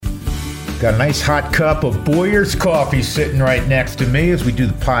Got a nice hot cup of Boyer's coffee sitting right next to me as we do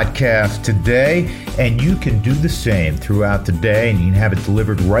the podcast today. And you can do the same throughout the day, and you can have it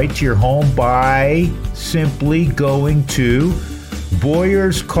delivered right to your home by simply going to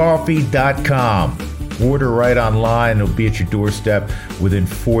BoyersCoffee.com. Order right online. It'll be at your doorstep within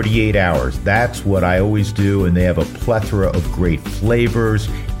 48 hours. That's what I always do, and they have a plethora of great flavors,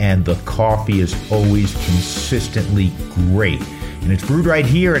 and the coffee is always consistently great. And it's brewed right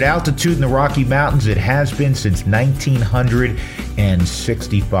here at altitude in the Rocky Mountains. It has been since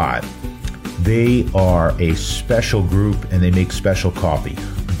 1965. They are a special group, and they make special coffee.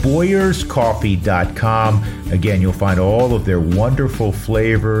 BoyersCoffee.com. Again, you'll find all of their wonderful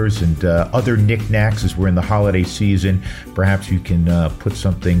flavors and other knickknacks as we're in the holiday season. Perhaps you can put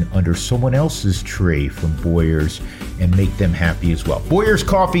something under someone else's tree from Boyers and make them happy as well.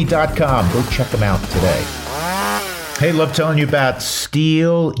 BoyersCoffee.com. Go check them out today. Hey, love telling you about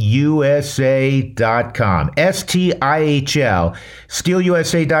SteelUSA.com. STIHL.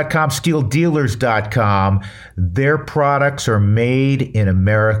 SteelUSA.com, SteelDealers.com. Their products are made in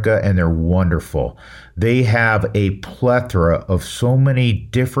America, and they're wonderful. They have a plethora of so many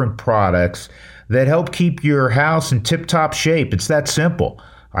different products that help keep your house in tip-top shape. It's that simple.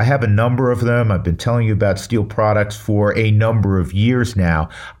 I have a number of them. I've been telling you about Steel products for a number of years now.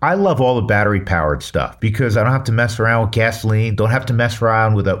 I love all the battery-powered stuff because I don't have to mess around with gasoline, don't have to mess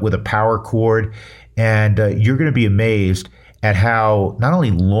around with a power cord, and you're going to be amazed at how not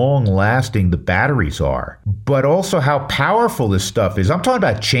only long-lasting the batteries are, but also how powerful this stuff is. I'm talking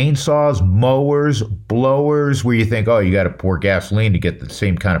about chainsaws, mowers, blowers, where you think, oh, you got to pour gasoline to get the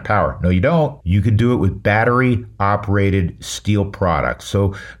same kind of power. No, you don't. You can do it with battery-operated Steel products.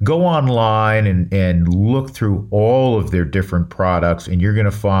 So go online and look through all of their different products, and you're going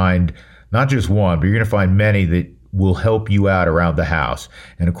to find not just one, but you're going to find many that will help you out around the house.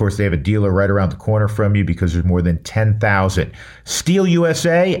 And of course, they have a dealer right around the corner from you because there's more than 10,000. Steel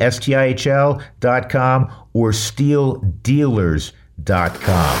USA, STIHL.com, or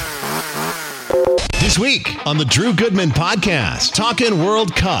SteelDealers.com. This week on the Drew Goodman Podcast, talking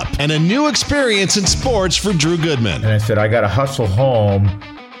World Cup and a new experience in sports for Drew Goodman. And I said, I got to hustle home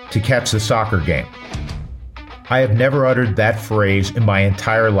to catch the soccer game. I have never uttered that phrase in my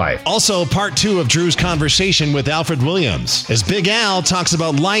entire life. Also, part 2 of Drew's conversation with Alfred Williams, as Big Al talks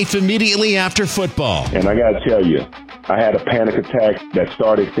about life immediately after football. And I got to tell you, I had a panic attack that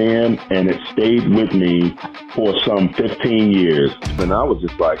started then, and it stayed with me for some 15 years. And I was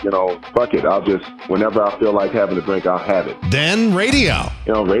just like, fuck it. Whenever I feel like having a drink, I'll have it. Then radio.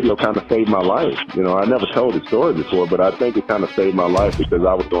 Radio kind of saved my life. I never told the story before, but I think it kind of saved my life because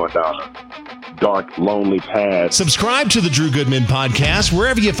I was going down a dark, lonely path. Subscribe to the Drew Goodman Podcast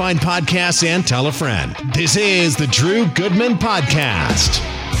wherever you find podcasts and tell a friend. This is the Drew Goodman Podcast.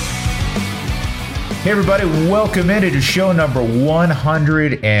 Hey everybody, welcome into show number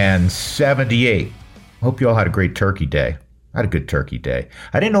 178. Hope you all had a great turkey day. I had a good turkey day.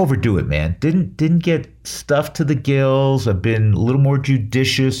 I didn't overdo it, man. Didn't get stuffed to the gills. I've been a little more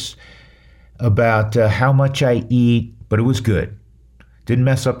judicious about how much I eat, but it was good. Didn't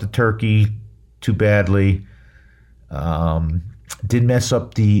mess up the turkey too badly. Didn't mess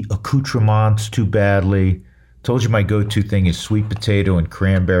up the accoutrements too badly. Told you my go-to thing is sweet potato and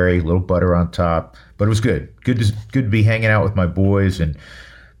cranberry, a little butter on top. But it was good. Good to be hanging out with my boys and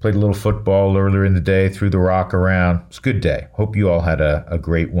played a little football earlier in the day, threw the rock around. It's a good day. Hope you all had a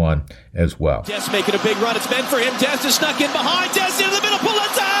great one as well. Des making a big run. It's meant for him. Des is snuck in behind. Des into the middle. Pull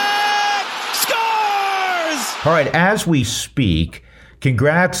attack! Scores! All right, as we speak,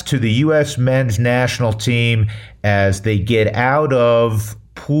 congrats to the U.S. men's national team as they get out of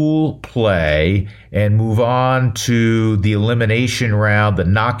pool play and move on to the elimination round, the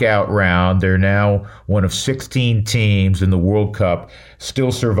knockout round. They're now one of 16 teams in the World Cup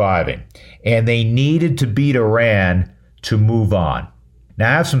still surviving. And they needed to beat Iran to move on.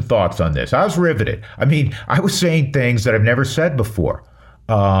 Now, I have some thoughts on this. I was riveted. I was saying things that I've never said before.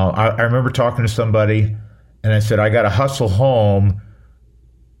 I remember talking to somebody, and I said, I got to hustle home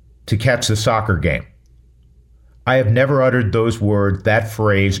to catch the soccer game. I have never uttered those words, that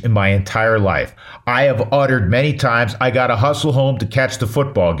phrase, in my entire life. I have uttered many times, I got to hustle home to catch the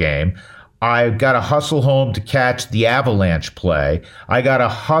football game. I got to hustle home to catch the Avalanche play. I got to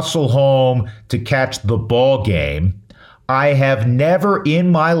hustle home to catch the ball game. I have never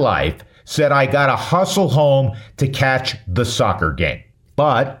in my life said I got to hustle home to catch the soccer game.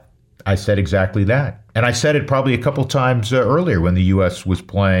 But I said exactly that. And I said it probably a couple times earlier when the U.S. was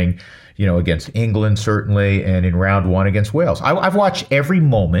playing, against England, certainly, and in round 1 against Wales. I've watched every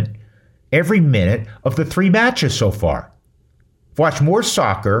moment, every minute of the 3 matches so far. I've watched more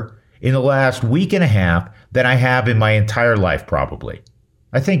soccer in the last week and a half than I have in my entire life, probably.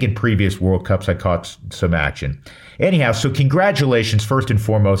 I think in previous World Cups I caught some action. Anyhow, so congratulations first and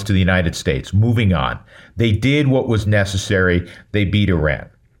foremost to the United States. Moving on. They did what was necessary. They beat Iran.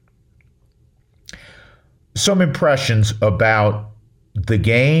 Some impressions about the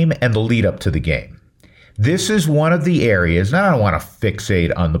game and the lead up to the game. This is one of the areas, and I don't want to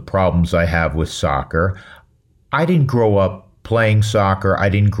fixate on the problems I have with soccer. I didn't grow up playing soccer. I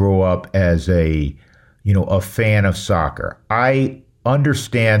didn't grow up as a fan of soccer. I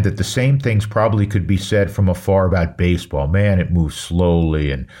understand that the same things probably could be said from afar about baseball. Man, it moves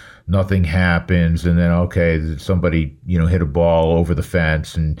slowly and nothing happens. And then, okay, somebody, hit a ball over the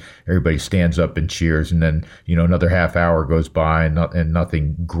fence and everybody stands up and cheers. And then, another half hour goes by and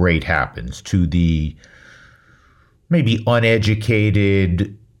nothing great happens to the maybe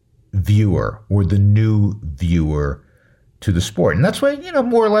uneducated viewer or the new viewer to the sport. And that's what,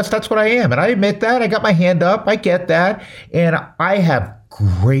 more or less, that's what I am. And I admit that. I got my hand up. I get that. And I have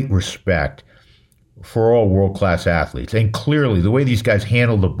great respect for all world-class athletes. And clearly, the way these guys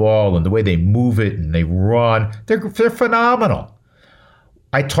handle the ball and the way they move it and they run, they're phenomenal.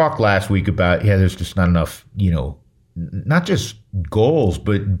 I talked last week about, there's just not enough, not just goals,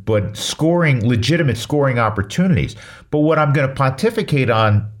 but scoring, legitimate scoring opportunities. But what I'm going to pontificate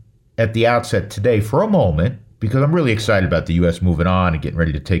on at the outset today for a moment, because I'm really excited about the U.S. moving on and getting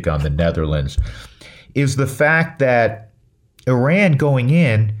ready to take on the Netherlands, is the fact that Iran going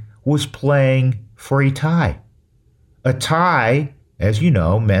in was playing for a tie. A tie, as you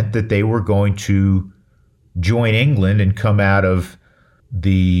know, meant that they were going to join England and come out of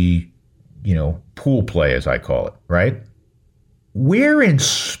the, pool play, as I call it, right? Where in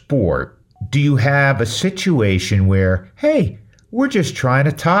sport do you have a situation where, hey, we're just trying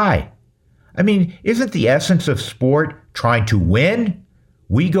to tie? I mean, isn't the essence of sport trying to win?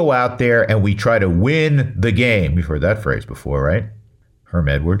 We go out there and we try to win the game. You've heard that phrase before, right? Herm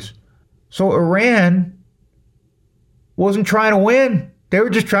Edwards. So Iran wasn't trying to win. They were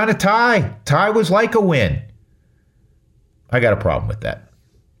just trying to tie. Tie was like a win. I got a problem with that.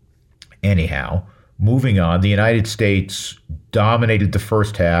 Anyhow, moving on, the United States dominated the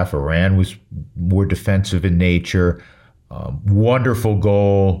first half. Iran was more defensive in nature. Wonderful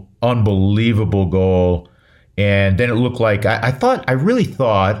goal, unbelievable goal. And then it looked like, I really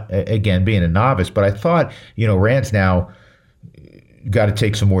thought, again, being a novice, but I thought, Iran's now got to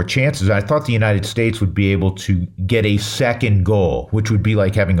take some more chances. I thought the United States would be able to get a second goal, which would be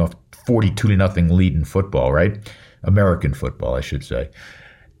like having a 42-0 lead in football, right? American football, I should say.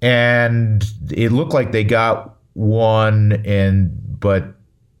 And it looked like they got one, but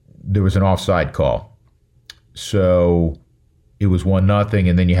there was an offside call. So it was 1-0,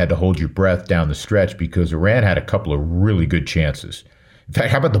 and then you had to hold your breath down the stretch because Iran had a couple of really good chances. In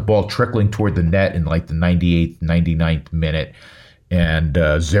fact, how about the ball trickling toward the net in like the 98th, 99th minute, and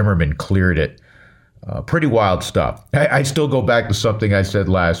Zimmerman cleared it. Pretty wild stuff. I still go back to something I said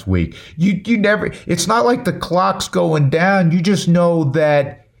last week. You never. It's not like the clock's going down. You just know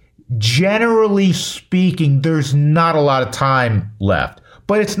that, generally speaking, there's not a lot of time left.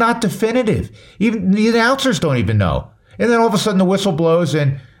 But it's not definitive. Even the announcers don't even know. And then all of a sudden the whistle blows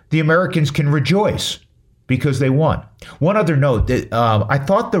and the Americans can rejoice because they won. One other note, I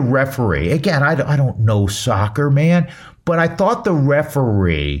thought the referee, again, I don't know soccer, man, but I thought the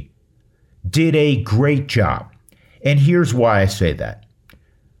referee did a great job. And here's why I say that.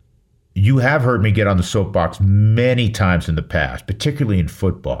 You have heard me get on the soapbox many times in the past, particularly in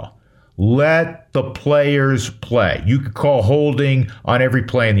football. Let the players play. You could call holding on every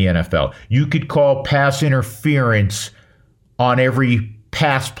play in the NFL. You could call pass interference on every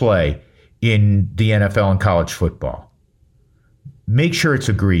pass play in the NFL and college football. Make sure it's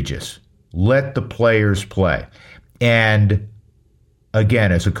egregious. Let the players play. And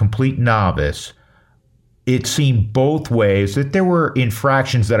again, as a complete novice, it seemed both ways that there were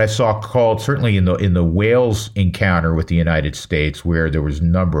infractions that I saw called, certainly in the Wales encounter with the United States, where there was a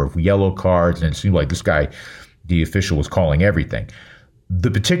number of yellow cards, and it seemed like this guy, the official, was calling everything.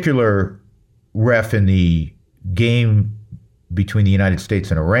 The particular ref in the game between the United States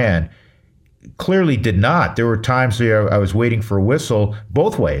and Iran clearly did not. There were times where I was waiting for a whistle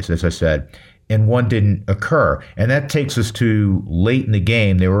both ways, as I said, and one didn't occur. And that takes us to late in the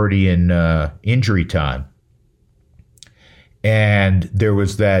game. They were already in injury time. And there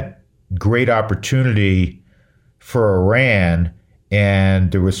was that great opportunity for Iran,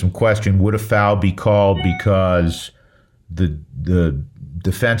 and there was some question, would a foul be called because the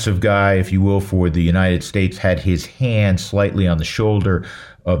defensive guy, if you will, for the United States had his hand slightly on the shoulder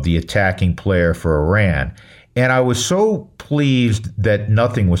of the attacking player for Iran. And I was so pleased that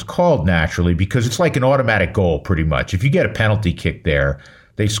nothing was called naturally, because it's like an automatic goal pretty much. If you get a penalty kick there,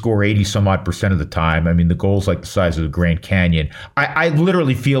 they score 80 some odd % of the time. I mean, the goal's like the size of the Grand Canyon. I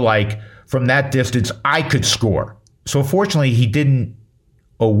literally feel like from that distance, I could score. So fortunately, he didn't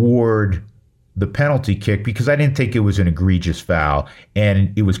award the penalty kick because I didn't think it was an egregious foul,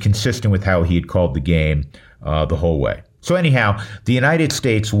 and it was consistent with how he had called the game the whole way. So anyhow, the United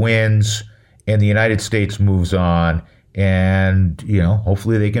States wins, and the United States moves on, and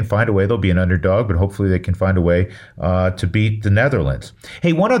hopefully they can find a way. They'll be an underdog, but hopefully they can find a way to beat the Netherlands.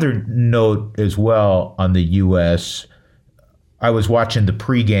 Hey, one other note as well on the U.S. I was watching the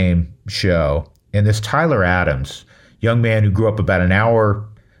pregame show, and this Tyler Adams, young man who grew up about an hour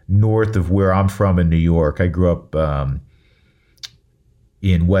north of where I'm from in New York. I grew up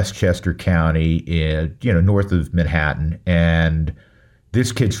in Westchester County, north of Manhattan, and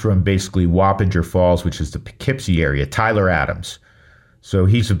this kid's from basically Wappinger Falls, which is the Poughkeepsie area. Tyler Adams. So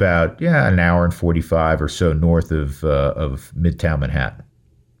he's about an hour and 45 or so north of Midtown Manhattan.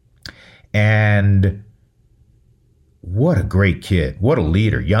 And what a great kid. What a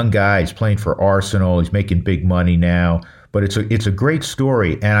leader. Young guy. He's playing for Arsenal. He's making big money now. But it's a great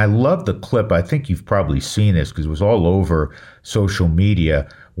story. And I love the clip. I think you've probably seen this because it was all over social media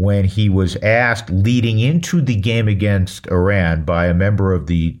when he was asked leading into the game against Iran by a member of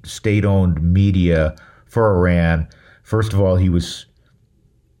the state-owned media for Iran. First of all, he was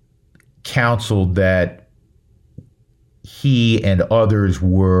counseled that he and others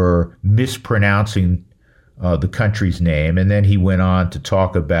were mispronouncing the country's name, and then he went on to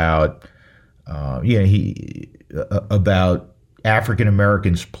talk about about African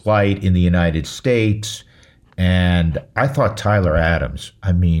Americans' plight in the United States. And I thought Tyler Adams,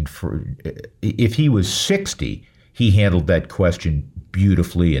 if he was 60, he handled that question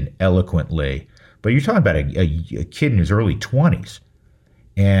beautifully and eloquently. But you're talking about a kid in his early 20s.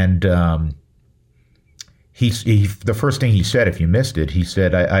 And the first thing he said, if you missed it, he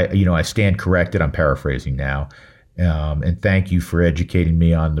said, I stand corrected. I'm paraphrasing now. And thank you for educating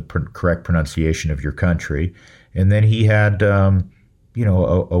me on the correct pronunciation of your country. And then he had, a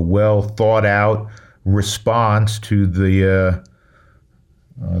well thought out response to the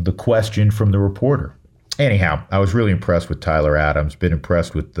question from the reporter. Anyhow, I was really impressed with Tyler Adams. Been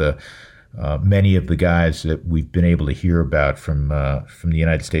impressed with many of the guys that we've been able to hear about from the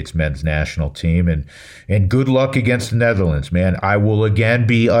United States men's national team. And good luck against the Netherlands, man. I will again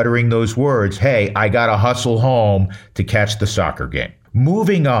be uttering those words. Hey, I got to hustle home to catch the soccer game.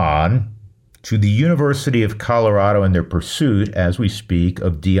 Moving on to the University of Colorado and their pursuit, as we speak,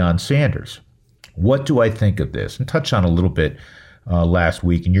 of Deion Sanders. What do I think of this? And touched on a little bit last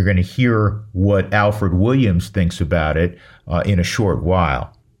week, and you're going to hear what Alfred Williams thinks about it in a short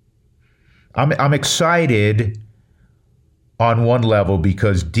while. I'm excited on one level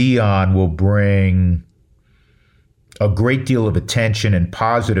because Deion will bring a great deal of attention and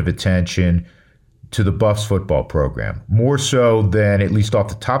positive attention to the Buffs football program, more so than, at least off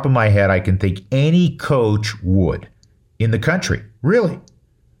the top of my head, I can think any coach would in the country. Really.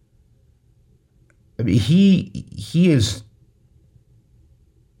 I mean, he is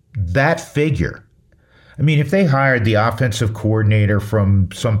that figure. I mean, if they hired the offensive coordinator from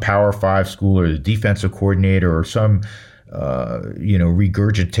some Power 5 school, or the defensive coordinator, or some,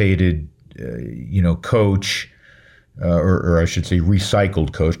 regurgitated, coach, or I should say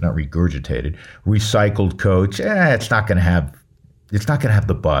recycled coach, not regurgitated, recycled coach, it's not going to have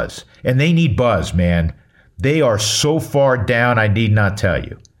the buzz. And they need buzz, man. They are so far down, I need not tell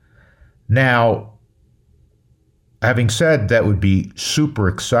you. Now, having said that would be super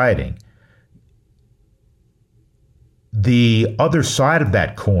exciting, the other side of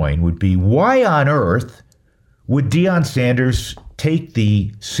that coin would be, why on earth would Deion Sanders take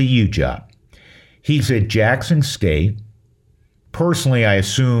the CU job? He's at Jackson State. Personally, I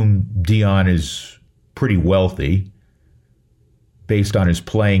assume Deion is pretty wealthy based on his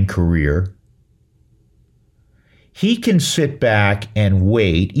playing career. He can sit back and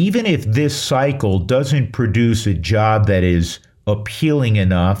wait, even if this cycle doesn't produce a job that is appealing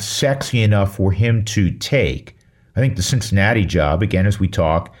enough, sexy enough for him to take. I think the Cincinnati job, again, as we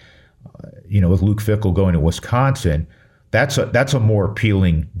talk, with Luke Fickell going to Wisconsin, that's a more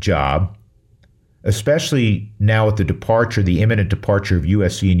appealing job, especially now with the imminent departure of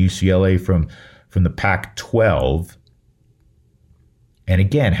USC and UCLA from the Pac-12. And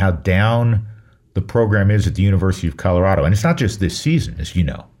again, how down the program is at the University of Colorado. And it's not just this season, as you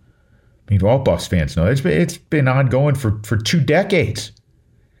know. I mean, all Buffs fans know. It's been ongoing for 2 decades.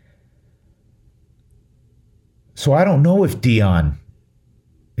 So I don't know if Deion,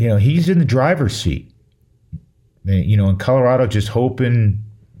 he's in the driver's seat. In Colorado, just hoping,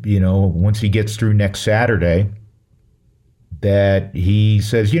 once he gets through next Saturday, that he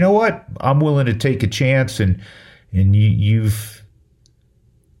says, you know what, I'm willing to take a chance, and you've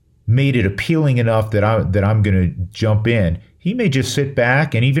made it appealing enough that I'm going to jump in. He may just sit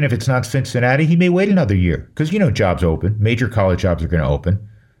back, and even if it's not Cincinnati, he may wait another year because, jobs open. Major college jobs are going to open.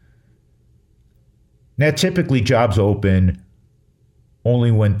 Now, typically jobs open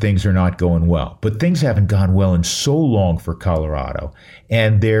only when things are not going well. But things haven't gone well in so long for Colorado,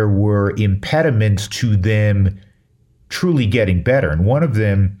 and there were impediments to them truly getting better. And one of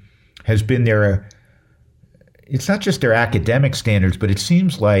them has been it's not just their academic standards, but it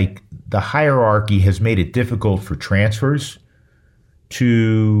seems like the hierarchy has made it difficult for transfers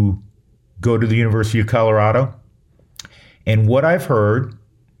to go to the University of Colorado. And what I've heard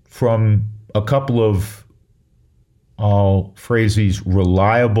from a couple of, I'll phrase these,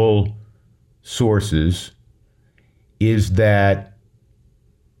 reliable sources, is that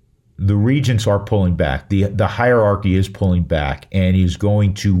the regents are pulling back. The hierarchy is pulling back, and is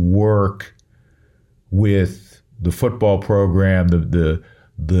going to work with the football program,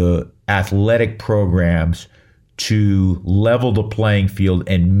 the athletic programs, to level the playing field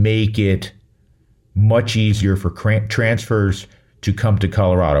and make it much easier for transfers to come to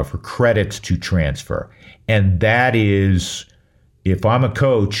Colorado, for credits to transfer. And that is, if I'm a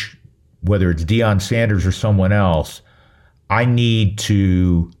coach, whether it's Deion Sanders or someone else, I need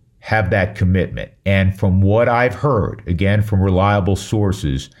to have that commitment. And from what I've heard, again, from reliable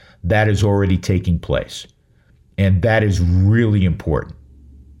sources, that is already taking place. And that is really important.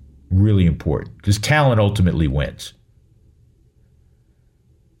 Really important, because talent ultimately wins.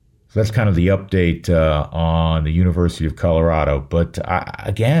 So that's kind of the update on the University of Colorado. But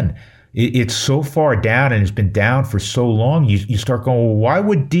again, it's so far down, and it's been down for so long. You start going, well, why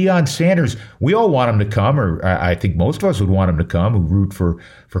would Deion Sanders? We all want him to come, or I think most of us would want him to come, who root for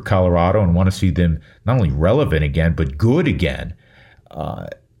Colorado and want to see them not only relevant again, but good again.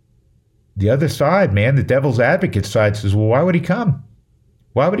 The other side, man, the devil's advocate side says, well, why would he come?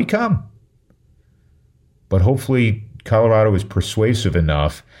 Why would he come? But hopefully Colorado is persuasive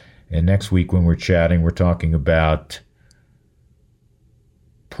enough. And next week when we're chatting, we're talking about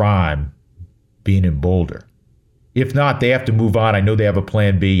Prime being in Boulder. If not, they have to move on. I know they have a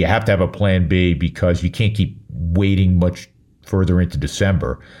plan B. You have to have a plan B because you can't keep waiting much further into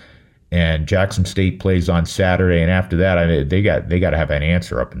December. And Jackson State plays on Saturday. And after that, they got to have an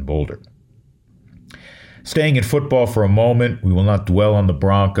answer up in Boulder. Staying in football for a moment, we will not dwell on the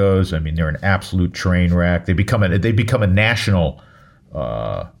Broncos. I mean, they're an absolute train wreck. They become a national,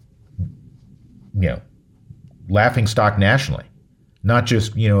 laughing stock nationally. Not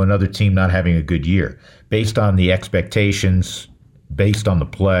just, another team not having a good year. Based on the expectations, based on the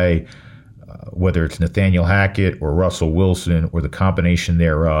play, whether it's Nathaniel Hackett or Russell Wilson or the combination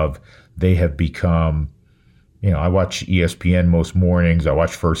thereof, they have become, I watch ESPN most mornings. I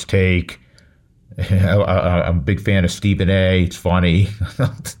watch First Take. I'm a big fan of Stephen A. It's funny.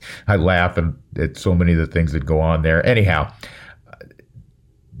 I laugh at so many of the things that go on there. Anyhow,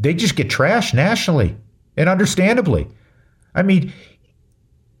 they just get trashed nationally, and understandably. I mean,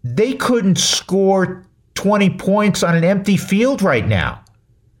 they couldn't score 20 points on an empty field right now.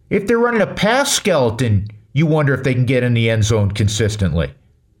 If they're running a pass skeleton, you wonder if they can get in the end zone consistently.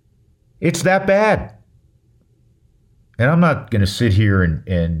 It's that bad. And I'm not going to sit here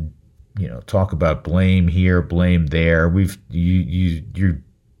and talk about blame here, blame there. You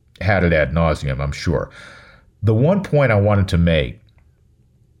had it ad nauseum, I'm sure. The one point I wanted to make,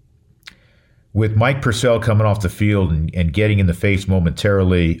 with Mike Purcell coming off the field and getting in the face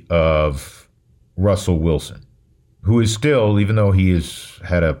momentarily of Russell Wilson, who is still, even though he has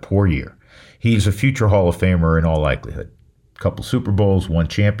had a poor year, he's a future Hall of Famer in all likelihood. A couple Super Bowls, one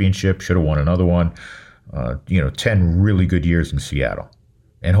championship, should have won another one. 10 really good years in Seattle.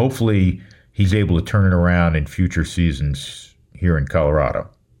 And hopefully he's able to turn it around in future seasons here in Colorado.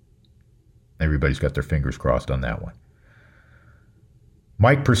 Everybody's got their fingers crossed on that one.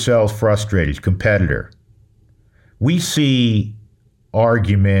 Mike Purcell's frustrated. He's a competitor. We see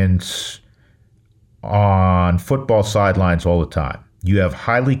arguments on football sidelines all the time. You have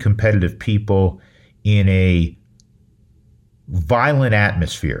highly competitive people in a violent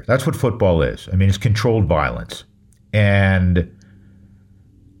atmosphere. That's what football is. I mean, it's controlled violence. And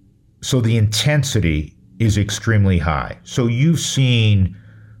so the intensity is extremely high. So you've seen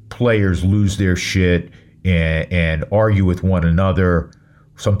players lose their shit and argue with one another,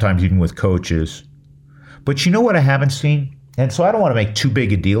 sometimes even with coaches. But you know what I haven't seen? And so I don't want to make too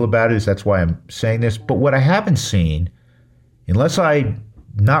big a deal about it, that's why I'm saying this. But what I haven't seen, unless I'm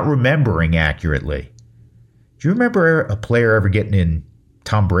not remembering accurately, Do you remember a player ever getting in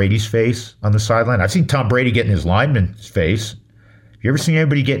Tom Brady's face on the sideline? I've seen Tom Brady get in his lineman's face. Have you ever seen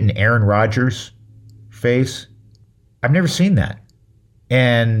anybody get in Aaron Rodgers' face? I've never seen that.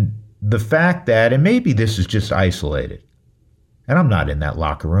 And the fact that, and maybe this is just isolated, and I'm not in that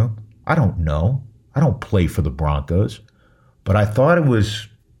locker room. I don't know. I don't play for the Broncos. But I thought it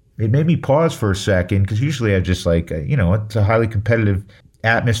made me pause for a second, because usually I just it's a highly competitive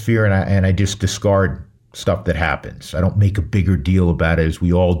atmosphere, and I just discard stuff that happens. I don't make a bigger deal about it, as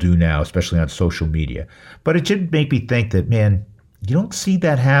we all do now, especially on social media. But it did make me think that, man, you don't see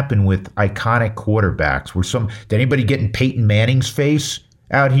that happen with iconic quarterbacks. Did anybody get in Peyton Manning's face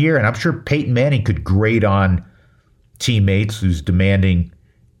out here? And I'm sure Peyton Manning could grate on teammates who's demanding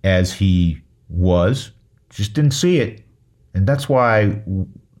as he was. Just didn't see it. And that's why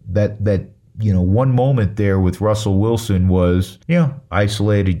that one moment there with Russell Wilson was,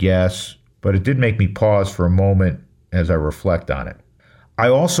 isolated, yes, but it did make me pause for a moment as I reflect on it. I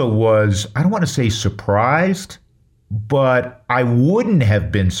also was, I don't want to say surprised, but I wouldn't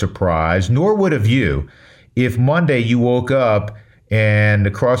have been surprised, nor would have you, if Monday you woke up and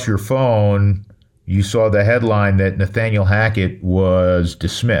across your phone you saw the headline that Nathaniel Hackett was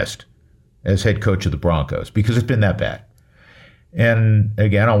dismissed as head coach of the Broncos, because it's been that bad. And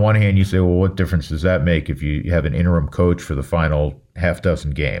again, on one hand, you say, well, what difference does that make if you have an interim coach for the final half dozen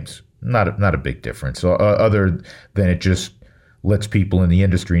games? Not a big difference, other than it just lets people in the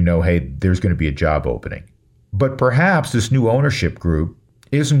industry know, hey, there's going to be a job opening. But perhaps this new ownership group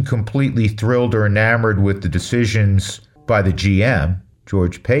isn't completely thrilled or enamored with the decisions by the GM,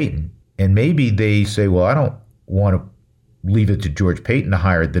 George Paton. And maybe they say, well, I don't want to leave it to George Paton to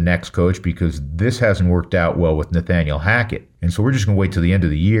hire the next coach, because this hasn't worked out well with Nathaniel Hackett. And so we're just going to wait till the end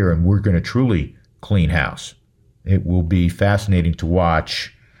of the year, and we're going to truly clean house. It will be fascinating to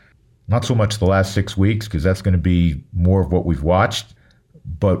watch. Not so much the last 6 weeks, because that's going to be more of what we've watched,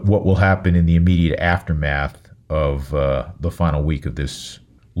 but what will happen in the immediate aftermath of the final week of this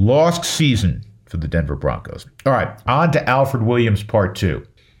lost season for the Denver Broncos. All right, on to Alfred Williams Part 2.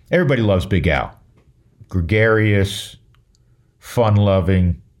 Everybody loves Big Al. Gregarious,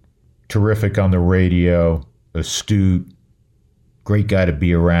 fun-loving, terrific on the radio, astute, great guy to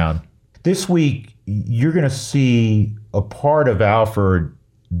be around. This week, you're going to see a part of Alfred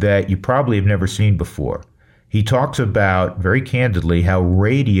that you probably have never seen before. He talks about, very candidly, how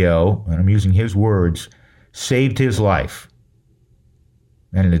radio, and I'm using his words, saved his life.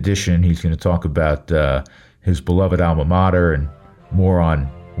 And in addition, he's going to talk about his beloved alma mater and more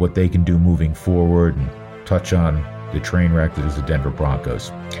on what they can do moving forward, and touch on the train wreck that is the Denver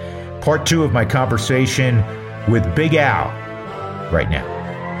Broncos. Part 2 of my conversation with Big Al right now.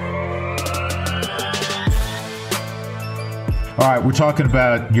 All right, we're talking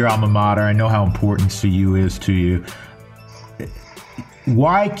about your alma mater. I know how important CU is to you.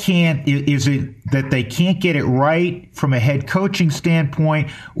 Why is it that they can't get it right from a head coaching standpoint,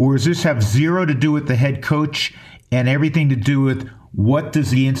 or does this have zero to do with the head coach and everything to do with what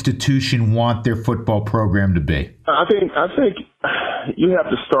does the institution want their football program to be? I think you have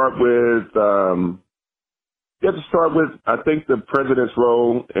to start with I think the president's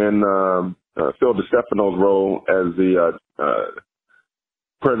role and Phil DeStefano's role as the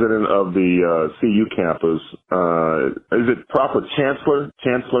president of the CU campus. Is it proper chancellor?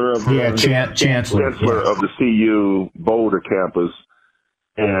 Chancellor of the Chancellor of the CU Boulder campus,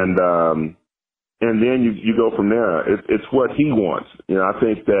 and then you go from there. It's what he wants. I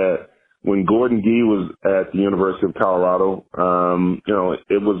think that when Gordon Gee was at the University of Colorado,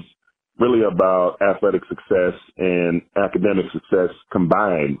 it was really about athletic success and academic success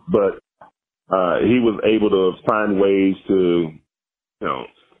combined. But he was able to find ways to,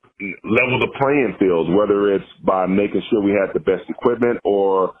 level the playing field, whether it's by making sure we had the best equipment,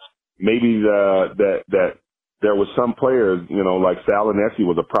 or maybe that there was some players, like Sal Inessi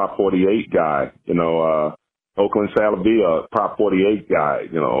was a Prop 48 guy, Oakland Salavia, Prop 48 guy,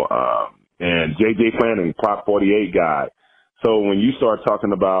 and J.J. Flanagan, Prop 48 guy. So when you start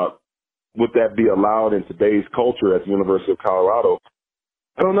talking about would that be allowed in today's culture at the University of Colorado,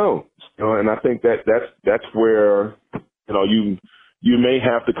 I don't know. And I think that's where, you may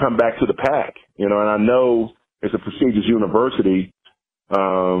have to come back to the pack, and I know it's a prestigious university.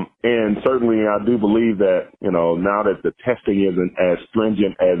 And certainly I do believe that, now that the testing isn't as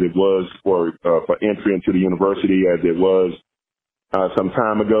stringent as it was for entry into the university as it was some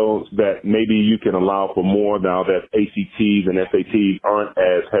time ago, that maybe you can allow for more now that ACTs and SATs aren't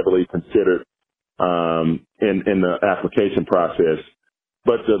as heavily considered in the application process.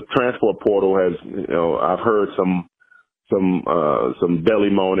 But the transfer portal has, I've heard some some belly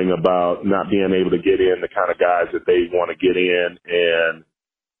moaning about not being able to get in the kind of guys that they want to get in, and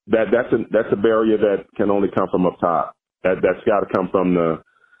that's a barrier that can only come from up top. That's got to come from the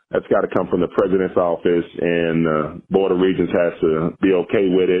president's office, and the Board of Regents has to be okay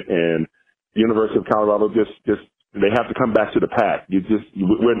with it. And the University of Colorado just they have to come back to the pack.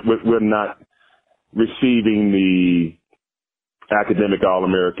 We're not receiving the academic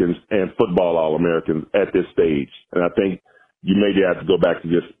All-Americans and football All-Americans at this stage. And I think you maybe have to go back to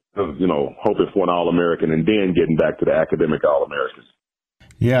just, hoping for an All-American and then getting back to the academic All-Americans.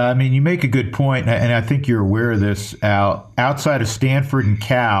 Yeah, I mean, you make a good point, and I think you're aware of this, Al. Outside of Stanford and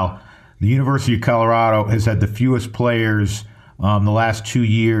Cal, the University of Colorado has had the fewest players the last 2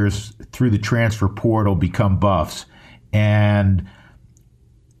 years through the transfer portal become buffs. And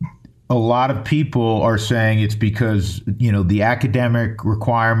a lot of people are saying it's because, the academic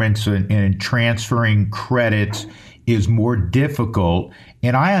requirements and transferring credits is more difficult.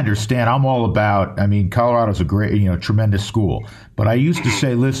 And I understand. I'm all about, Colorado's a great, tremendous school. But I used to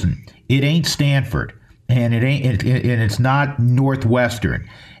say, listen, it ain't Stanford and it's not Northwestern.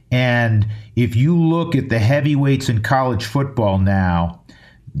 And if you look at the heavyweights in college football now,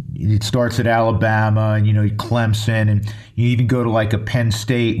 it starts at Alabama and, Clemson, and you even go to like a Penn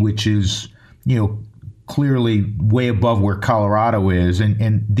State, which is, clearly way above where Colorado is.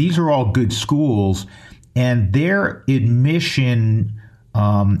 And these are all good schools, and their admission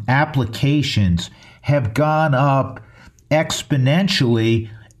applications have gone up exponentially,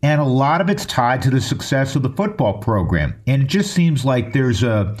 and a lot of it's tied to the success of the football program. And it just seems like there's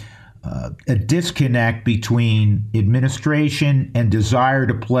a disconnect between administration and desire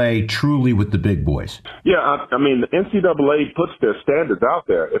to play truly with the big boys. Yeah, the NCAA puts their standards out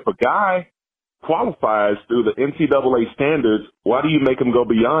there. If a guy qualifies through the NCAA standards, why do you make him go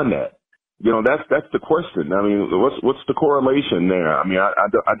beyond that? That's the question. What's the correlation there? I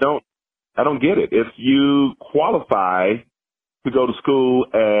don't get it. If you qualify to go to school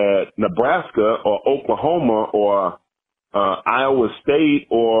at Nebraska or Oklahoma or Iowa State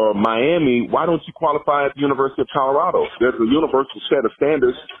or Miami, why don't you qualify at the University of Colorado? There's a universal set of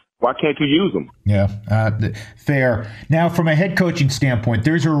standards. Why can't you use them? Yeah, fair. Now, from a head coaching standpoint,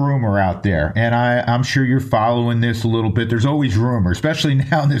 there's a rumor out there, and I'm sure you're following this a little bit. There's always rumors, especially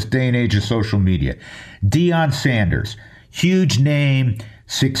now in this day and age of social media. Deion Sanders, huge name,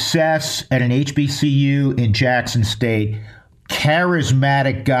 success at an HBCU in Jackson State,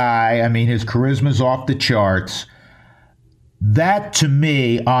 charismatic guy. His charisma's off the charts. That, to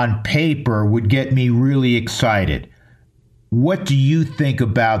me, on paper, would get me really excited. What do you think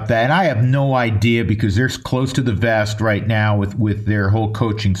about that? And I have no idea because they're close to the vest right now with their whole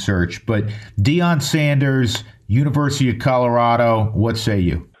coaching search. But Deion Sanders, University of Colorado, what say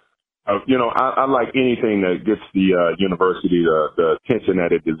you? I like anything that gets the university the attention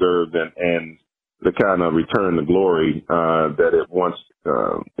that it deserves and the kind of return to glory that it once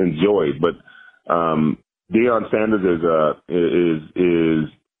enjoyed. But Deion Sanders is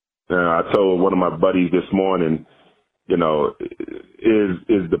I told one of my buddies this morning, is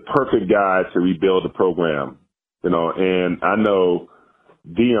the perfect guy to rebuild the program, and I know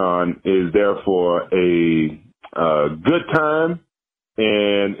Deion is there for a good time,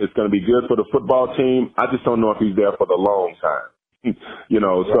 and it's going to be good for the football team. I just don't know if he's there for the long time,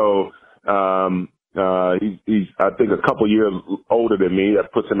 so he's I think a couple years older than me.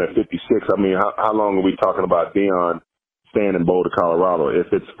 That puts him at 56. How long are we talking about Deion staying in Boulder, Colorado? If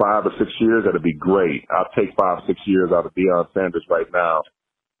it's 5 or 6 years, that'd be great. I'll take 5 or 6 years out of Deion Sanders right now.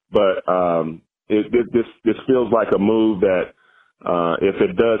 But this feels like a move that if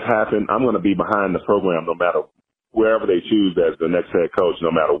it does happen, I'm going to be behind the program no matter wherever they choose as the next head coach,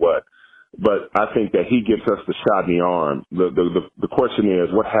 no matter what. But I think that he gives us the shot in the arm. The question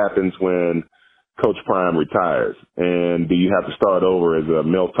is, what happens when Coach Prime retires? And do you have to start over as a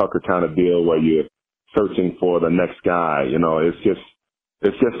Mel Tucker kind of deal where you're searching for the next guy? It's just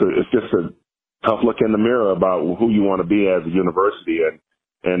a tough look in the mirror about who you want to be as a university.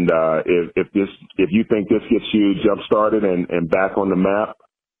 And if you think this gets you jump started and back on the map,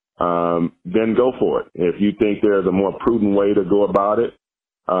 then go for it. If you think there's a more prudent way to go about it,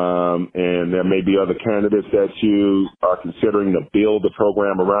 and there may be other candidates that you are considering to build the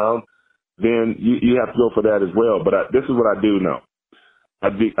program around, then you have to go for that as well. But this is what I do know. I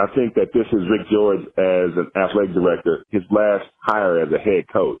think that this is Rick George as an athletic director, his last hire as a head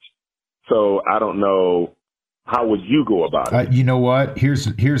coach. So I don't know How would you go about it? You know what? Here's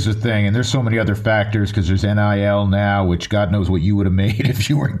the thing, and there's so many other factors because there's NIL now, which God knows what you would have made if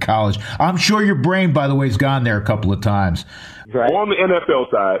you were in college. I'm sure your brain, by the way, has gone there a couple of times. Right. On the NFL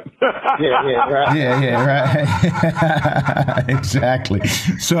side. Right. Yeah, right. Exactly.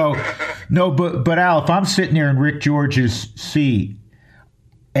 So, no, but Al, if I'm sitting there in Rick George's seat,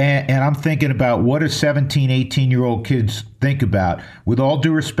 and I'm thinking about what do 17, 18-year-old kids think about. With all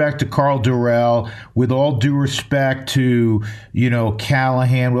due respect to Carl Durrell, with all due respect to,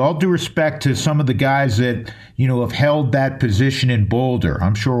 Callahan, with all due respect to some of the guys that, have held that position in Boulder.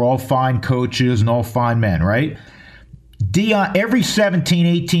 I'm sure all fine coaches and all fine men, right? Deion, every 17,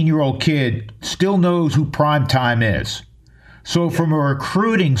 18-year-old kid still knows who prime time is. So from a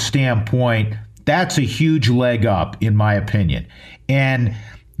recruiting standpoint, that's a huge leg up, in my opinion. And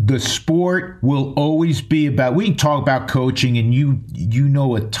the sport will always be about, we can talk about coaching, and you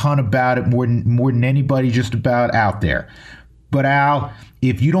know a ton about it, more than anybody just about out there. But Al,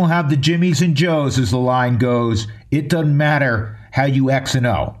 if you don't have the Jimmies and Joes, as the line goes, it doesn't matter how you X and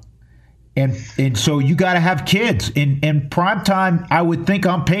O. And so you got to have kids. And primetime, I would think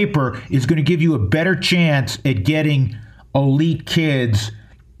on paper, is going to give you a better chance at getting elite kids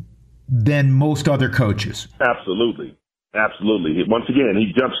than most other coaches. Absolutely. Once again,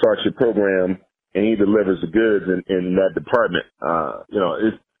 he jumpstarts your program and he delivers the goods in that department. I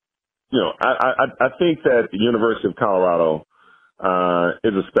think that the University of Colorado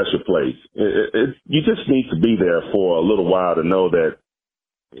is a special place. You just need to be there for a little while to know that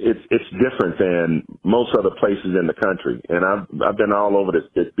it's different than most other places in the country. And I've been all over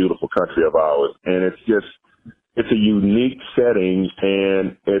this beautiful country of ours, and it's a unique setting,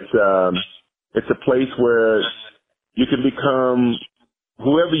 and it's a place where you can become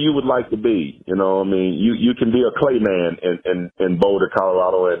whoever you would like to be. You can be a clay man in Boulder,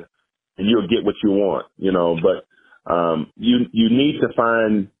 Colorado, and you'll get what you want, but you need to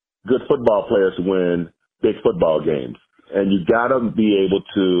find good football players to win big football games. And you got to be able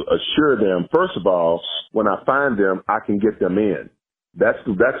to assure them, first of all, when I find them, I can get them in. That's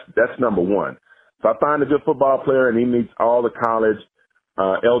number one. If I find a good football player and he meets all the college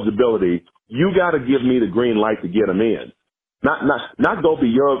eligibility, you got to give me the green light to get him in. Not go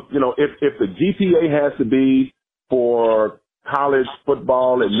beyond, if the GPA has to be for college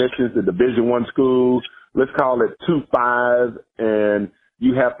football admissions to Division I school, let's call it 2.5, and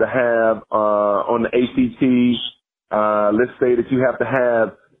you have to have on the ACT, let's say that you have to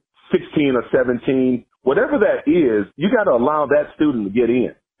have 16 or 17, whatever that is, you got to allow that student to get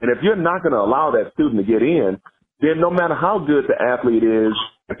in. And if you're not going to allow that student to get in, then no matter how good the athlete is,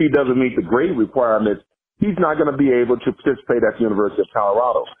 if he doesn't meet the grade requirements, he's not going to be able to participate at the University of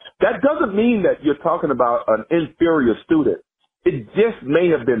Colorado. That doesn't mean that you're talking about an inferior student. It just may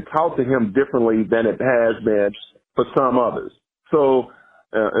have been taught to him differently than it has been for some others. So,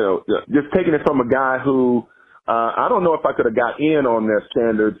 just taking it from a guy who, I don't know if I could have got in on their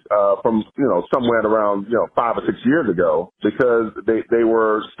standards from somewhere around 5 or 6 years ago, because they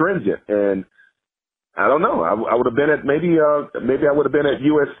were stringent, and I don't know. I would have been at maybe I would have been at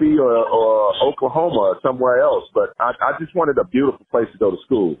USC or Oklahoma or somewhere else, but I just wanted a beautiful place to go to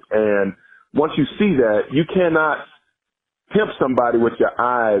school. And once you see that, you cannot pimp somebody with your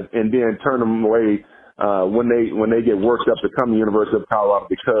eyes and then turn them away when they get worked up to come to the University of Colorado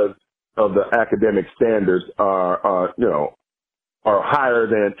because of the academic standards are higher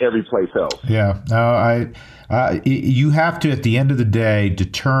than every place else. Yeah, no, you have to, at the end of the day,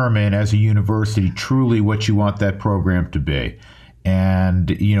 determine as a university truly what you want that program to be. And,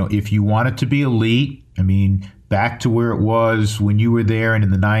 if you want it to be elite, back to where it was when you were there and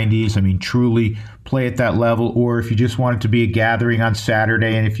in the 90s, truly play at that level. Or if you just want it to be a gathering on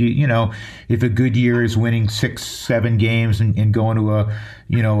Saturday, and if a good year is winning 6-7 games and going to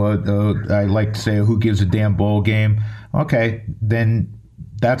I like to say a who gives a damn bowl game, okay, then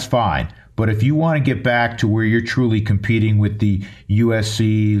that's fine. But if you want to get back to where you're truly competing with the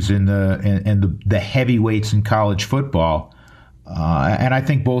USCs and the heavyweights in college football, and I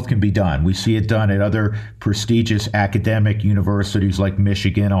think both can be done. We see it done at other prestigious academic universities like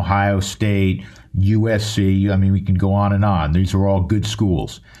Michigan, Ohio State, USC. We can go on and on. These are all good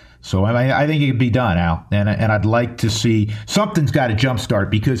schools. So I think it can be done, Al. And I'd like to see something's got to jumpstart,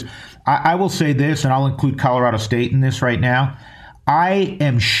 because I will say this, and I'll include Colorado State in this right now. I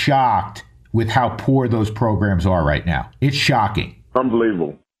am shocked with how poor those programs are right now. It's shocking.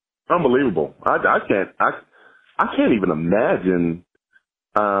 Unbelievable. I can't even imagine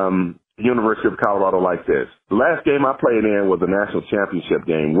the University of Colorado like this. The last game I played in was a national championship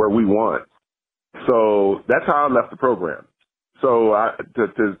game where we won. So that's how I left the program. So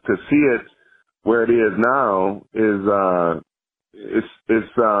to see it where it is now is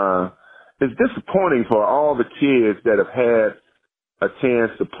it's disappointing for all the kids that have had a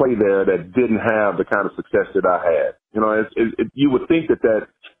chance to play there that didn't have the kind of success that I had. You know, you would think that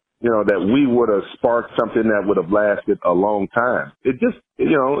we would have sparked something that would have lasted a long time. It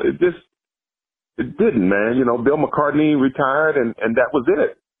didn't, man. You know, Bill McCartney retired and that was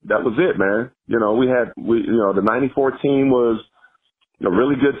it. That was it, man. You know, the 94 team was a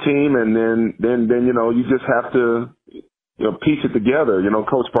really good team, and then you just have to piece it together. You know,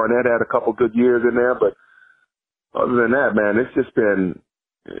 Coach Barnett had a couple good years in there, but other than that, man, it's been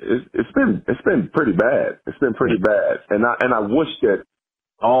pretty bad. It's been pretty bad, and I wish that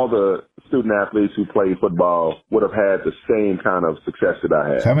all the student athletes who played football would have had the same kind of success that I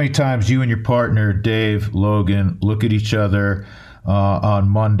had. How many times you and your partner Dave Logan look at each other on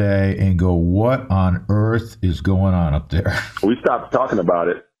Monday and go, "What on earth is going on up there?" We stopped talking about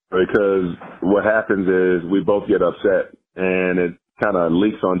it because what happens is we both get upset, and it kind of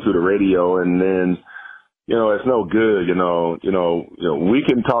leaks onto the radio, and then it's no good. We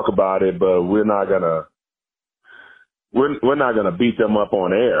can talk about it, but we're not gonna beat them up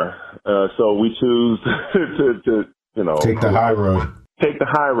on air. So we choose to take the high road. Take the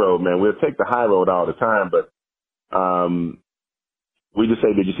high road, man. We'll take the high road all the time, but we just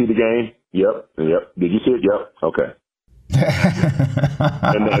say, "Did you see the game?" Yep. Did you see it? Yep. Okay.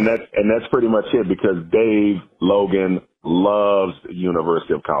 and that's pretty much it, because Dave Logan loves the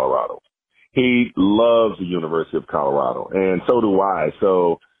University of Colorado. He loves the University of Colorado, and so do I.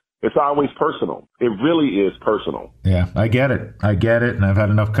 So it's always personal. It really is personal. Yeah, I get it, and I've had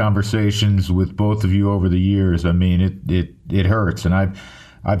enough conversations with both of you over the years. I mean, it hurts, and I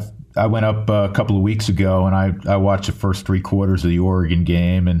went up a couple of weeks ago, and I watched the first 3 quarters of the Oregon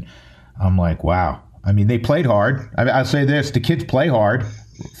game, and I'm like, wow. I mean, they played hard. I'll say this: the kids play hard,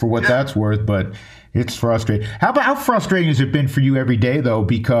 for what that's worth, but it's frustrating. How frustrating has it been for you every day, though?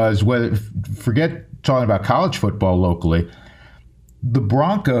 Because forget talking about college football locally, the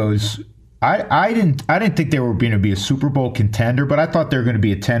Broncos. I didn't think they were going to be a Super Bowl contender, but I thought they were going to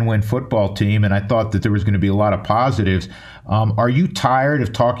be a 10-win football team, and I thought that there was going to be a lot of positives. Are you tired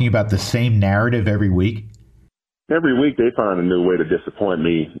of talking about the same narrative every week? Every week they find a new way to disappoint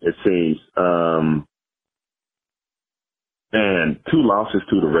me, it seems. And 2 losses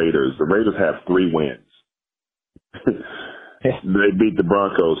to the Raiders. The Raiders have 3 wins. They beat the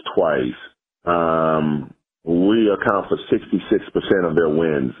Broncos twice. We account for 66% of their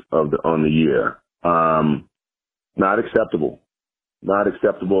wins on the year. Not acceptable. Not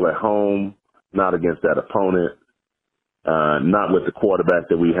acceptable at home. Not against that opponent. Not with the quarterback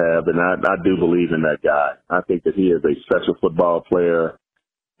that we have. And I do believe in that guy. I think that he is a special football player.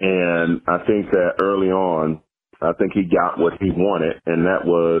 And I think that early on, I think he got what he wanted, and that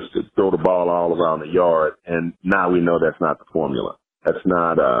was to throw the ball all around the yard. And now we know that's not the formula. That's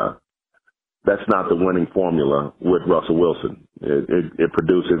not the winning formula with Russell Wilson. It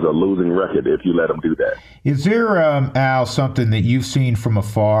produces a losing record if you let him do that. Is there, Al, something that you've seen from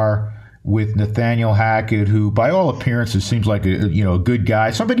afar with Nathaniel Hackett, who by all appearances seems like a good guy,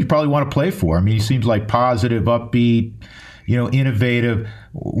 somebody you probably want to play for? I mean, he seems like positive, upbeat, innovative.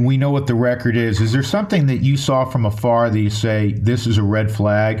 We know what the record is. Is there something that you saw from afar that you say this is a red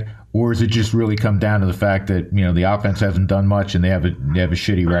flag, or does it just really come down to the fact that the offense hasn't done much and they have a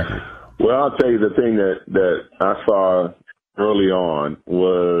shitty record? Well, I'll tell you the thing that I saw early on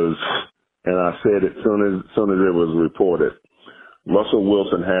was, and I said it soon as it was reported, Russell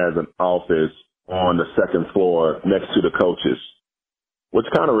Wilson has an office on the second floor next to the coaches, which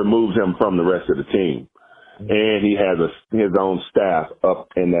kind of removes him from the rest of the team. And he has his own staff up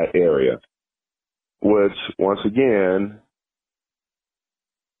in that area, which, once again,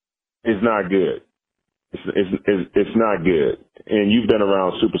 is not good. It's not good. And you've been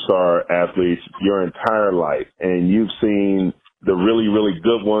around superstar athletes your entire life, and you've seen the really, really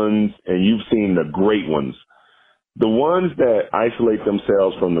good ones, and you've seen the great ones. The ones that isolate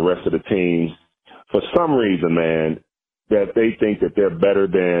themselves from the rest of the team, for some reason, man, that they think that they're better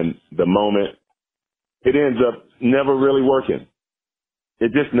than the moment, it ends up never really working.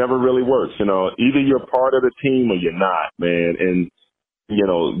 It just never really works. Either you're part of the team or you're not, man. And,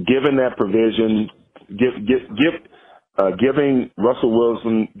 given that provision, giving Russell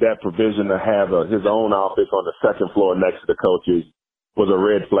Wilson that provision to have his own office on the second floor next to the coaches was a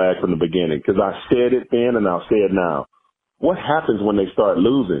red flag from the beginning. Because I said it then and I'll say it now. What happens when they start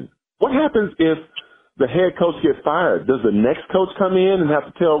losing? What happens if the head coach gets fired? Does the next coach come in and have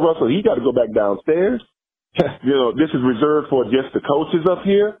to tell Russell he got to go back downstairs? This is reserved for just the coaches up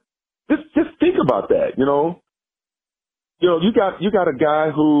here. Just think about that. you got a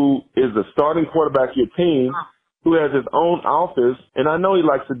guy who is the starting quarterback of your team, who has his own office, and I know he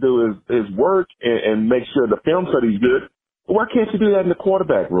likes to do his work and make sure the film study's good. But why can't you do that in the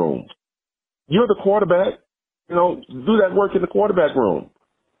quarterback room? You're the quarterback. Do that work in the quarterback room.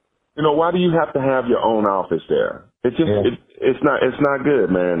 Why do you have to have your own office there? It's just it's not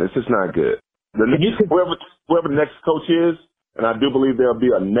good, man. It's just not good. Whoever the next coach is, and I do believe there'll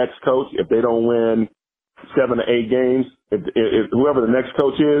be a next coach if they don't win 7 to 8 games. If whoever the next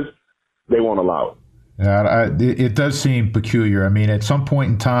coach is, they won't allow it. It does seem peculiar. I mean, at some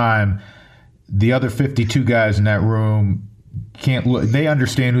point in time, the other 52 guys in that room can't look. They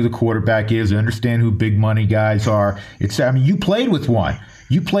understand who the quarterback is. They understand who big money guys are. You played with one.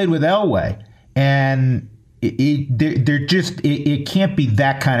 You played with Elway, and it can't be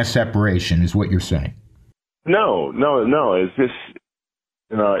that kind of separation, is what you're saying. No. It's just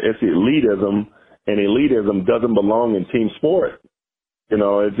it's elitism, and elitism doesn't belong in team sport.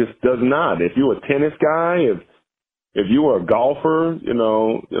 It just does not. If you're a tennis guy, if you were a golfer,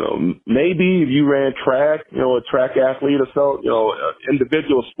 maybe if you ran track, a track athlete or so, an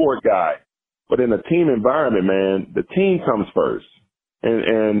individual sport guy. But in a team environment, man, the team comes first.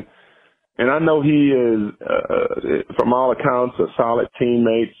 And I know he is, from all accounts, a solid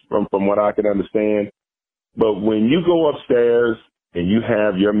teammate from what I can understand. But when you go upstairs and you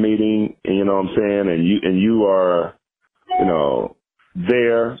have your meeting, and you know what I'm saying, and you are,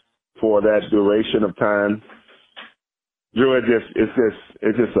 there for that duration of time, Drew, it's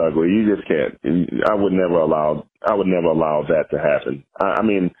just ugly. You just can't. I would never allow that to happen. I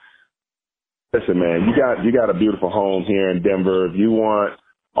mean, listen, man, you got a beautiful home here in Denver. If you want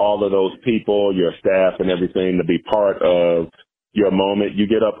all of those people, your staff and everything to be part of your moment, you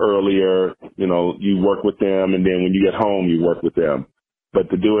get up earlier, you work with them, and then when you get home, you work with them. But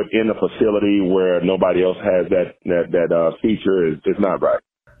to do it in a facility where nobody else has that feature is not right.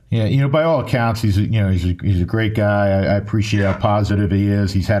 Yeah, by all accounts, he's a great guy. I appreciate how positive he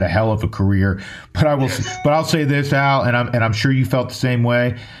is. He's had a hell of a career. But I'll say this, Al, and I'm sure you felt the same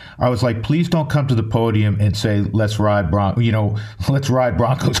way. I was like, please don't come to the podium and say, let's ride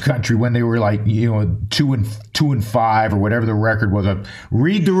Broncos country when they were like, 2-5 or whatever the record was.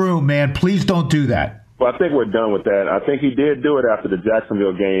 Read the room, man. Please don't do that. Well, I think we're done with that. I think he did do it after the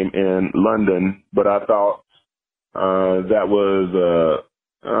Jacksonville game in London, but I thought that was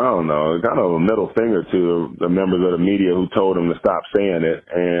I don't know, kind of a middle finger to the members of the media who told him to stop saying it.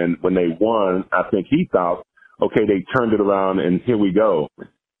 And when they won, I think he thought, okay, they turned it around and here we go.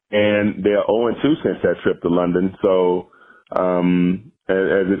 And they're 0-2 since that trip to London. So as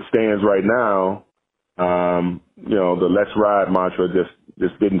it stands right now, the let's ride mantra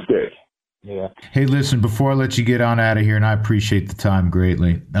just didn't stick. Yeah. Hey, listen, before I let you get on out of here, and I appreciate the time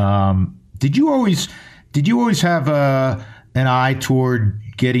greatly, did you always have an eye toward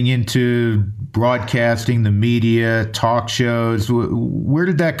getting into broadcasting, the media, talk shows? Where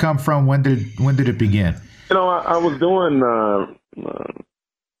did that come from? When did it begin? I was doing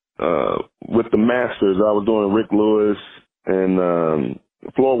with the Masters. I was doing Rick Lewis and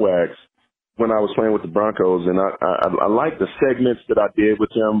Floor Wax when I was playing with the Broncos, and I liked the segments that I did with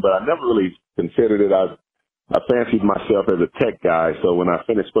them, but I never really considered it. I fancied myself as a tech guy, so when I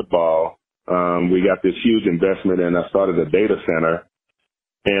finished football, we got this huge investment, and I started a data center,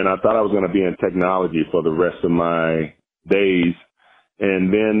 and I thought I was going to be in technology for the rest of my days.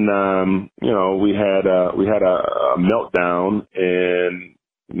 And then, we had a meltdown, and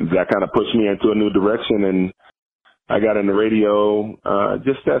that kind of pushed me into a new direction, and I got in the radio,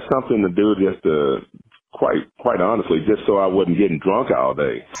 just as something to do, just to quite honestly, just so I wasn't getting drunk all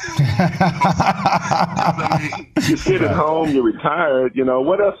day. You sit at home, you're retired,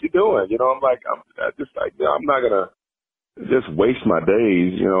 what else you doing? I'm not going to just waste my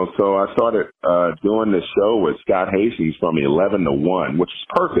days, so I started doing this show with Scott Hastings from 11 to 1, which is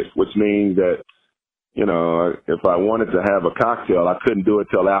perfect, which means that, if I wanted to have a cocktail, I couldn't do it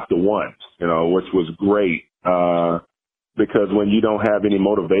till after 1, which was great. Because when you don't have any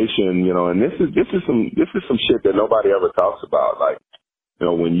motivation, and this is some shit that nobody ever talks about. Like,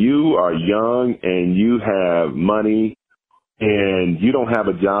 when you are young and you have money and you don't have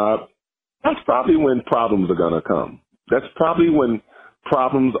a job, that's probably when problems are going to come. That's probably when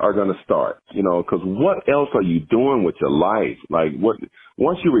problems are going to start, because what else are you doing with your life? Like,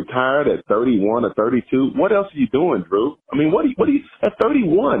 once you retired at 31 or 32, what else are you doing, Drew? I mean, what do you at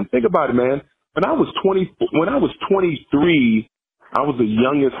 31? Think about it, man. When I was 23, I was the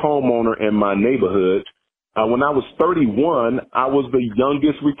youngest homeowner in my neighborhood. When I was 31, I was the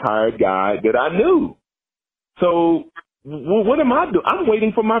youngest retired guy that I knew. So what am I doing? I'm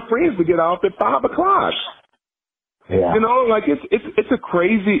waiting for my friends to get off at 5 o'clock. You know, like it's a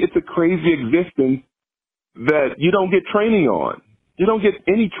crazy existence that you don't get training on. You don't get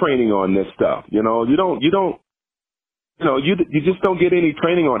any training on this stuff. You know, you just don't get any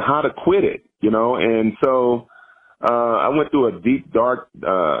training on how to quit it, you know? And so, I went through a deep, dark,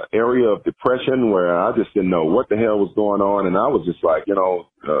 area of depression where I just didn't know what the hell was going on. And I was just like,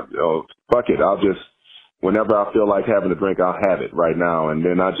 fuck it. Whenever I feel like having a drink, I'll have it right now. And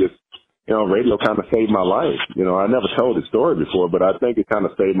then radio kind of saved my life. You know, I never told this story before, but I think it kind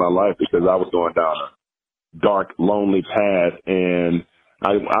of saved my life because I was going down a dark, lonely path, and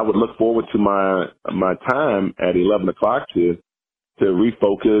I would look forward to my time at 11 o'clock to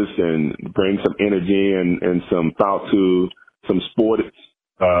refocus and bring some energy and some thought to some sport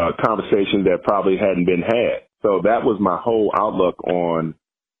conversations that probably hadn't been had. So that was my whole outlook on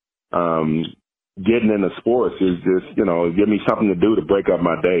getting into sports, is just, give me something to do to break up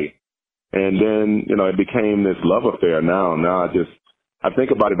my day. And then, it became this love affair now. Now I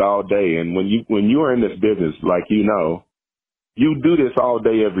think about it all day. And when you are in this business, like, you do this all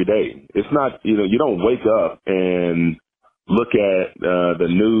day, every day. It's not, you don't wake up and look at the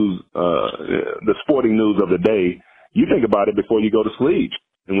news, the sporting news of the day. You think about it before you go to sleep.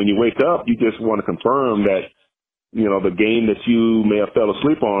 And when you wake up, you just want to confirm that, the game that you may have fell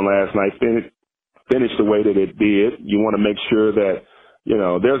asleep on last night finished the way that it did. You want to make sure that,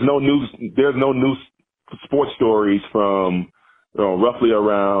 there's no news sports stories from roughly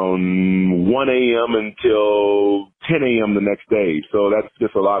around 1 a.m. until 10 a.m. the next day. So that's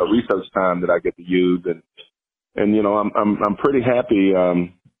just a lot of research time that I get to use. And I'm pretty happy,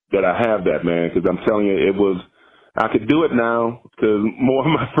 that I have that, man, because I'm telling you, I could do it now because more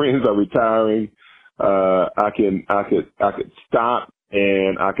of my friends are retiring. I could stop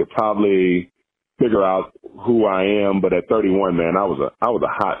and I could probably figure out who I am. But at 31, man, I was a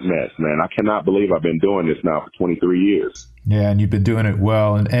hot mess, man. I cannot believe I've been doing this now for 23 years. Yeah, and you've been doing it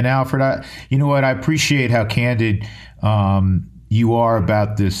well. And Alfred, I appreciate how candid you are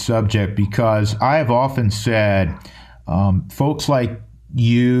about this subject, because I have often said folks like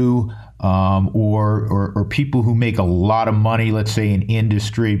you or people who make a lot of money, let's say in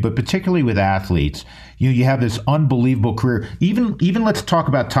industry, but particularly with athletes, you have this unbelievable career. Even let's talk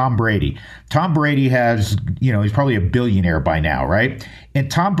about Tom Brady. Tom Brady has, he's probably a billionaire by now, right?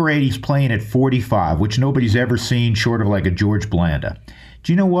 And Tom Brady's playing at 45, which nobody's ever seen short of like a George Blanda.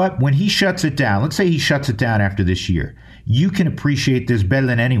 Do you know what? When he shuts it down, let's say he shuts it down after this year, you can appreciate this better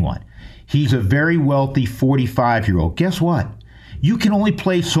than anyone. He's a very wealthy 45-year-old. Guess what? You can only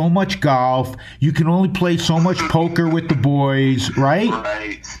play so much golf. You can only play so much poker with the boys,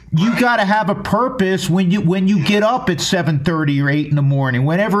 right? You got to have a purpose when you get up at 7:30 or 8 in the morning,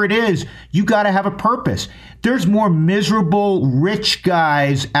 whenever it is. You got to have a purpose. There's more miserable rich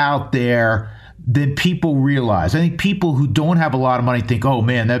guys out there than people realize. I think people who don't have a lot of money think, "Oh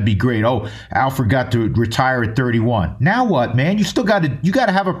man, that'd be great. Oh, Alfred got to retire at 31." Now what, man? You got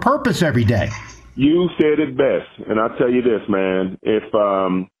to have a purpose every day. You said it best, and I'll tell you this, man. If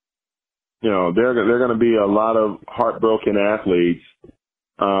there are going to be a lot of heartbroken athletes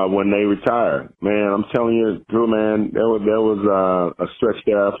when they retire. Man, I'm telling you, Drew, man, there was a stretch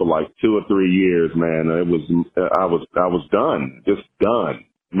there for like 2 or 3 years, man. I was done, just done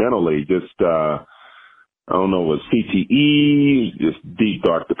mentally, just I don't know, it was CTE, just deep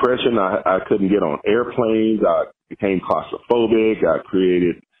dark depression. I couldn't get on airplanes. I became claustrophobic. I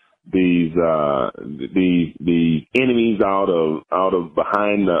created these enemies out of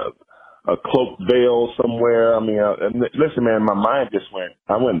behind a cloaked veil somewhere. I mean, listen, man, my mind just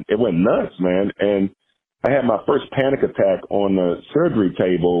it went nuts, man. And I had my first panic attack on the surgery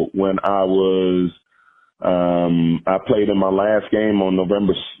table when I played in my last game on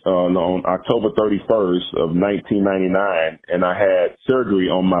October 31st of 1999, and I had surgery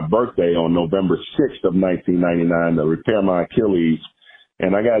on my birthday on November 6th of 1999 to repair my Achilles.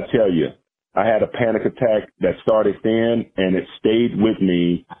 And I got to tell you, I had a panic attack that started then, and it stayed with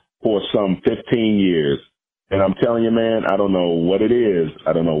me for some 15 years. And I'm telling you, man, I don't know what it is.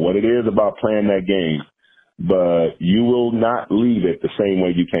 I don't know what it is about playing that game, but you will not leave it the same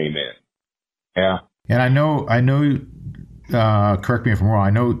way you came in. Yeah. And I know, correct me if I'm wrong, I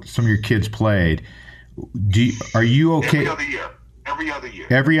know some of your kids played. Are you okay? Every other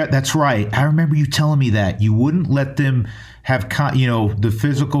year. That's right. I remember you telling me that. You wouldn't let them have the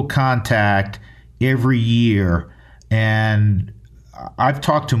physical contact every year. And I've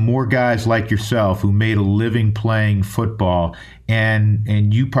talked to more guys like yourself who made a living playing football,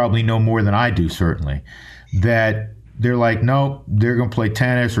 and you probably know more than I do, certainly, that they're like, no, they're going to play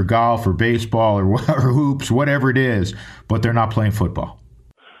tennis or golf or baseball or hoops, whatever it is, but they're not playing football.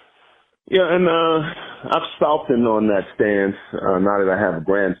 Yeah, and I've softened on that stance now that I have a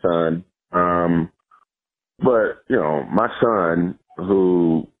grandson. But, you know, my son,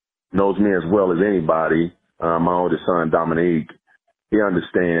 who knows me as well as anybody, my oldest son, Dominique, he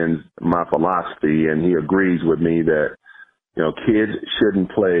understands my philosophy, and he agrees with me that, you know, kids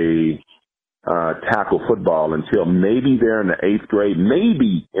shouldn't play tackle football until maybe they're in the 8th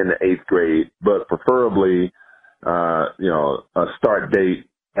grade, but preferably, you know, a start date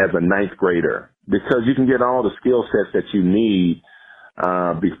as a 9th grader, because you can get all the skill sets that you need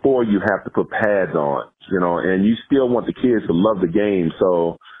before you have to put pads on, you know, and you still want the kids to love the game.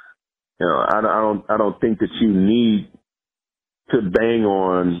 So, you know, I don't think that you need to bang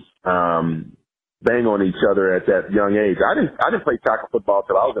on each other at that young age. I didn't play tackle football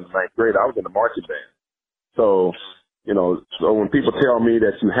till I was in the 9th grade. I was in the marching band. So, you know, so when people tell me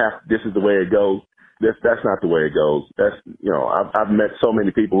that this is the way it goes, that's not the way it goes. That's, you know, I've met so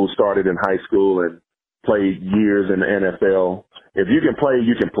many people who started in high school and played years in the NFL. If you can play,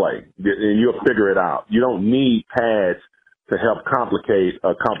 you can play, and you'll figure it out. You don't need pads to help complicate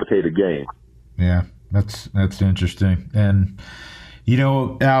a complicated game. Yeah, that's interesting. And, you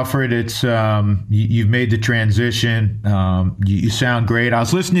know, Alfred, it's you've made the transition. You sound great. I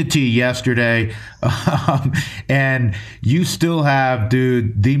was listening to you yesterday, and you still have,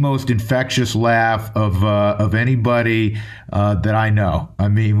 dude, the most infectious laugh of anybody that I know. I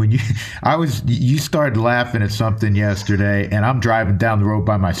mean, when you started laughing at something yesterday, and I'm driving down the road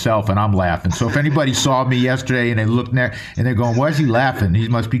by myself, and I'm laughing. So if anybody saw me yesterday and they looked there and they're going, "Why is he laughing? He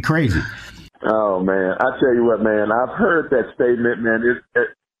must be crazy." Oh man, I tell you what, man, I've heard that statement, man.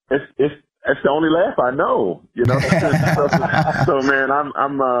 It's the only laugh I know, you know. So man,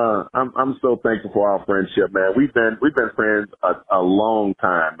 I'm so thankful for our friendship, man. We've been friends a long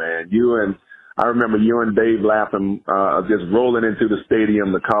time, man. I remember you and Dave laughing, just rolling into the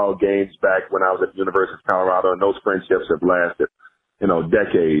stadium to call games back when I was at the University of Colorado, and those friendships have lasted, you know,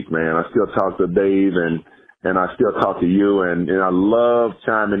 decades, man. I still talk to Dave and I still talk to you, and I love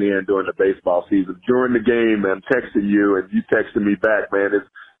chiming in during the baseball season. During the game, I'm texting you, and you texting me back, man. It's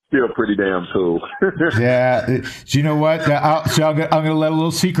still pretty damn cool. Yeah. So you know what? I'm going to let a little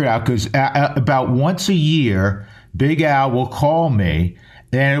secret out, because about once a year, Big Al will call me,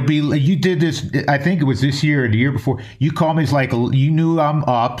 and it'll be, you did this, I think it was this year or the year before. You call me, it's like, you knew I'm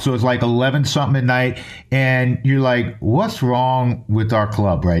up, so it's like 11 something at night, and you're like, "What's wrong with our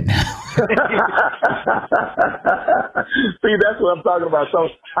club right now?" See, that's what I'm talking about. So,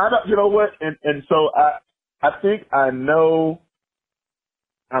 you know what? And so I think I know.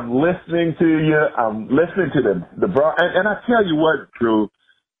 I'm listening to you. I'm listening to the and I tell you what, Drew,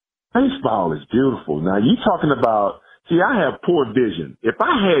 baseball is beautiful. Now, you talking about, see, I have poor vision. If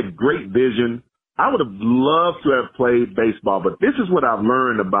I had great vision, I would have loved to have played baseball. But this is what I've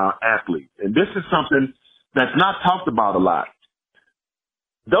learned about athletes, and this is something that's not talked about a lot.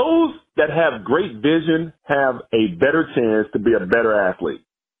 Those that have great vision have a better chance to be a better athlete,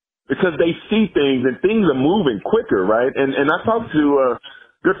 because they see things, and things are moving quicker, right? And I talked to a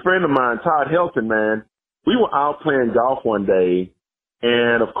good friend of mine, Todd Helton, man. We were out playing golf one day,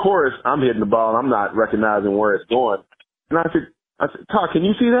 and of course I'm hitting the ball, and I'm not recognizing where it's going. And I said, "Todd, can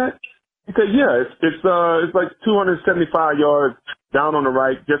you see that?" He said, "Yeah, it's like 275 yards down on the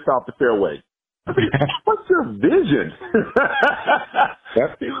right, just off the fairway." I said, "What's your vision?"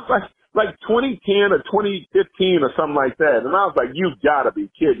 It was like 2010 or 2015 or something like that. And I was like, "You've got to be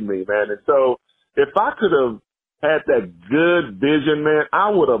kidding me, man." And so if I could have had that good vision, man, I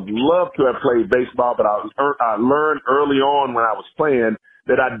would have loved to have played baseball, but I learned early on when I was playing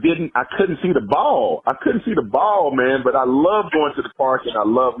that I couldn't see the ball. I couldn't see the ball, man, but I love going to the park, and I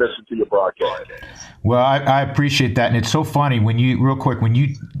love listening to your broadcast. Well, I appreciate that. And it's so funny when you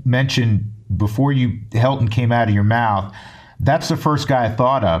mentioned before Helton came out of your mouth, that's the first guy I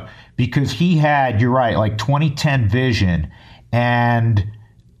thought of, because he had, you're right, like 2010 vision, and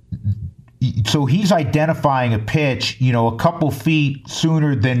so he's identifying a pitch, you know, a couple feet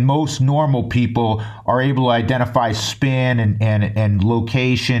sooner than most normal people are able to identify spin and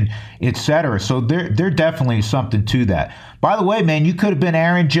location, etc. So there definitely is something to that. By the way, man, you could have been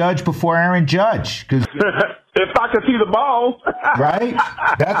Aaron Judge before Aaron Judge, because if I could see the ball, right?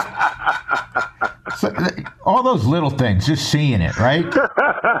 That's all those little things, just seeing it, right?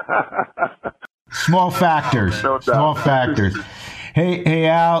 Small factors. No doubt. Small factors. Hey,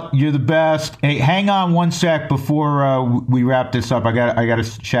 Al, you're the best. Hey, hang on one sec before we wrap this up. I got to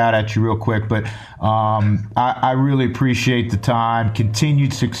shout at you real quick, but I really appreciate the time,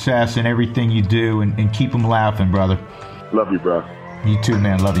 continued success in everything you do, and keep them laughing, brother. Love you, bro. You too,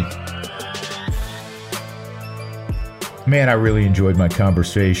 man. Love you. Man, I really enjoyed my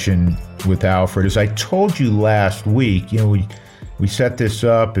conversation with Alfred. As I told you last week, we set this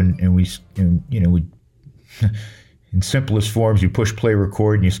up and we in simplest forms, you push play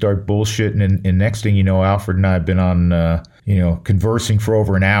record and you start bullshitting, and next thing you know, Alfred and I have been on conversing for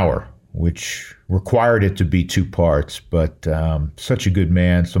over an hour, which required it to be 2 parts. But such a good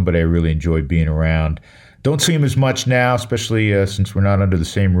man, somebody I really enjoyed being around. Don't see him as much now, especially since we're not under the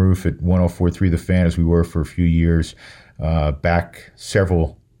same roof at 104.3 The Fan as we were for a few years back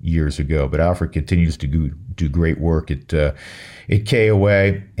several years ago. But Alfred continues to do great work at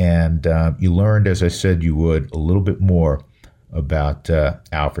KOA, and you learned, as I said you would, a little bit more about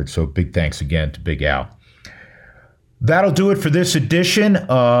Alfred. So big thanks again to Big Al. That'll do it for this edition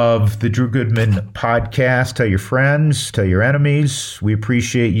of the Drew Goodman Podcast. Tell your friends, tell your enemies. We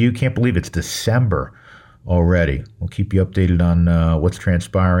appreciate you. Can't believe it's December already. We'll keep you updated on what's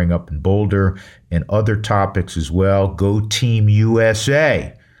transpiring up in Boulder and other topics as well. Go Team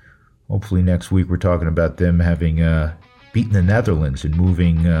USA. Hopefully next week we're talking about them having beaten the Netherlands and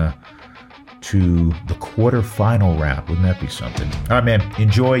moving to the quarterfinal round. Wouldn't that be something? All right, man.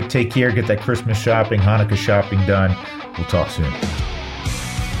 Enjoy. Take care. Get that Christmas shopping, Hanukkah shopping done. We'll talk soon.